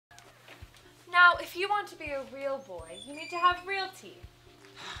Now, if you want to be a real boy, you need to have real teeth.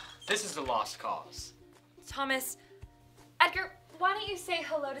 This is a lost cause. Thomas, Edgar, why don't you say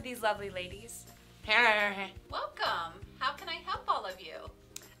hello to these lovely ladies? Welcome. How can I help all of you?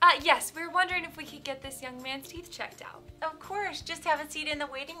 Yes, we were wondering if we could get this young man's teeth checked out. Of course. Just have a seat in the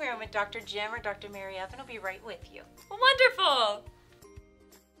waiting room and Dr. Jim or Dr. Mary Evan will be right with you. Wonderful!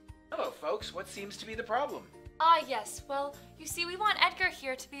 Hello, folks. What seems to be the problem? Yes. Well, you see, we want Edgar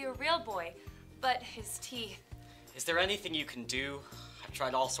here to be a real boy, but his teeth. Is there anything you can do? I've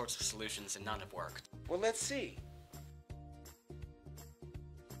tried all sorts of solutions and none have worked. Well, let's see.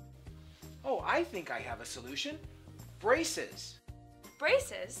 Oh, I think I have a solution. Braces.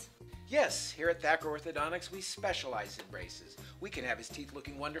 Braces? Yes, here at Thacker Orthodontics, we specialize in braces. We can have his teeth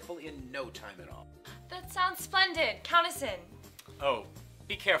looking wonderful in no time at all. That sounds splendid. Count us in. Oh,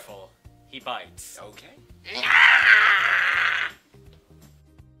 be careful. He bites. Okay.